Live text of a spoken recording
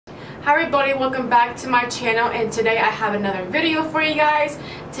Hi everybody, welcome back to my channel, and today I have another video for you guys.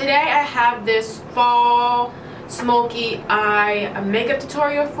 Today I have this fall smoky eye makeup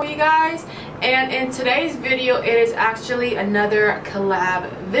tutorial for you guys, and in today's video it is actually another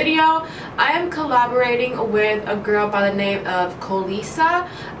collab video. I am collaborating with a girl by the name of Kholisa.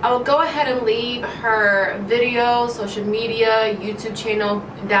 I will go ahead and leave her video, social media, YouTube channel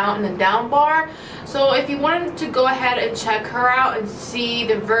down in the down bar. So if you wanted to go ahead and check her out and see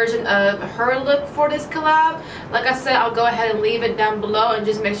the version of her look for this collab, like I said, I'll go ahead and leave it down below, and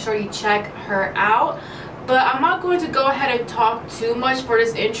just make sure you check her out. But I'm not going to go ahead and talk too much for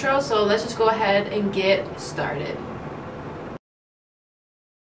this intro, so let's just go ahead and get started.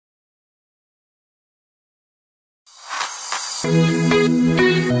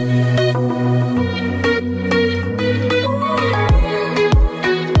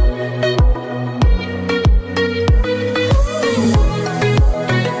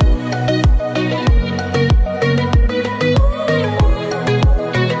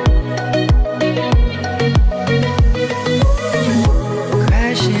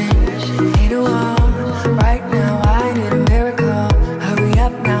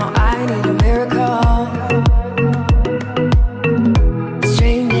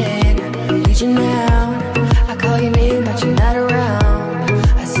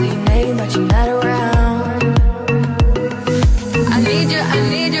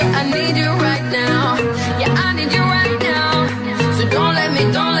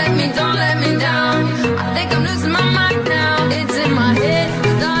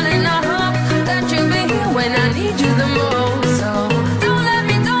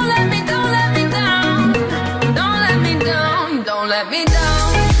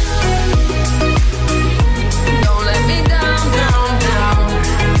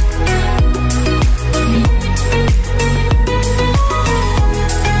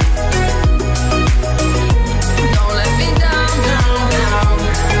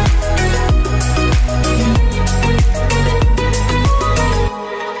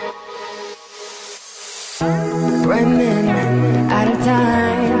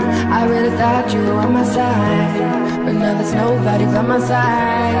 I really thought you were on my side, but now there's nobody by my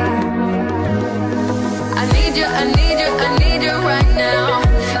side. I need you, I need you, I need you right now.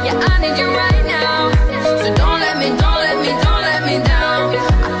 Yeah, I need you right now. So don't let me, don't let me, don't let me down.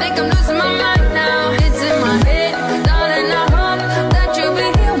 I think I'm losing my mind now. It's in my head, darling, I hope that you'll be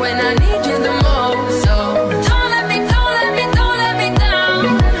here when I need you the most. So don't let me, don't let me, don't let me down.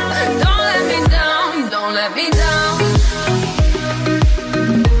 Don't let me down, don't let me down.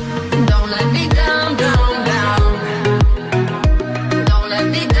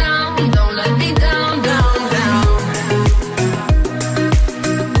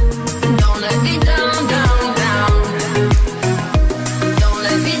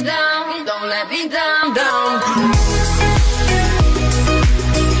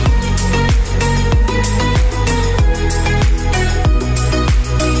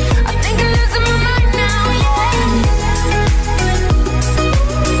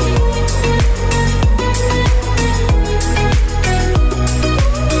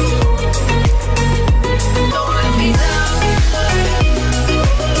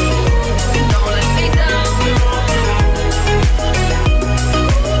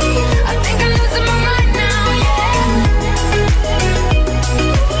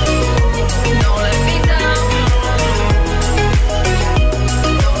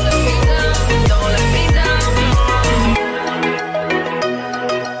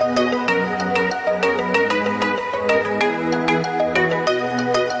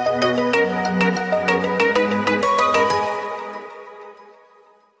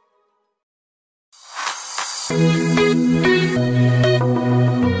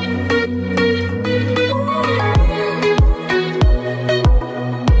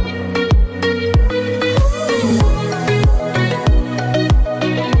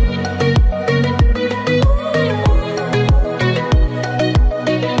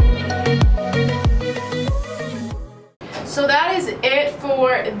 So that is it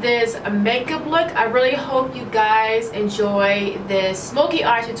for this makeup look. I really hope you guys enjoy this smoky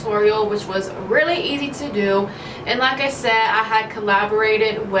eye tutorial, which was really easy to do. And like I said, I had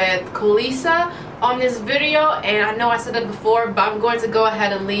collaborated with Kholisa on this video, and I know I said that before, but I'm going to go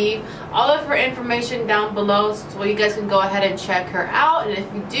ahead and leave all of her information down below so you guys can go ahead and check her out. And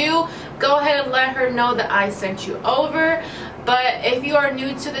if you do, go ahead and let her know that I sent you over. But if you are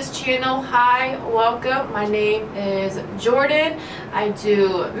new to this channel, hi, welcome. My name is Jordan. I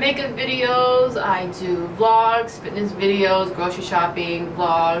do makeup videos, I do vlogs, fitness videos, grocery shopping,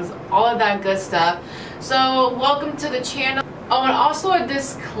 vlogs, all of that good stuff. So welcome to the channel. Oh, and also a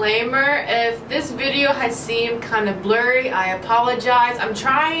disclaimer, if this video has seemed kind of blurry, I apologize. I'm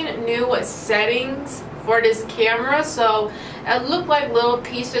trying new settings for this camera, so it looked like little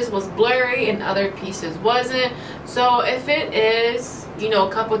pieces was blurry and other pieces wasn't. So if it is, you know,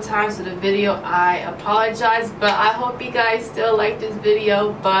 a couple times in the video, I apologize, but I hope you guys still like this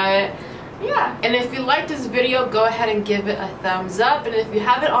video. But yeah, and if you like this video, go ahead and give it a thumbs up, and if you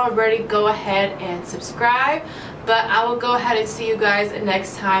haven't already, go ahead and subscribe. But I will go ahead and see you guys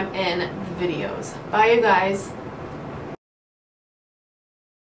next time in the videos. Bye, you guys.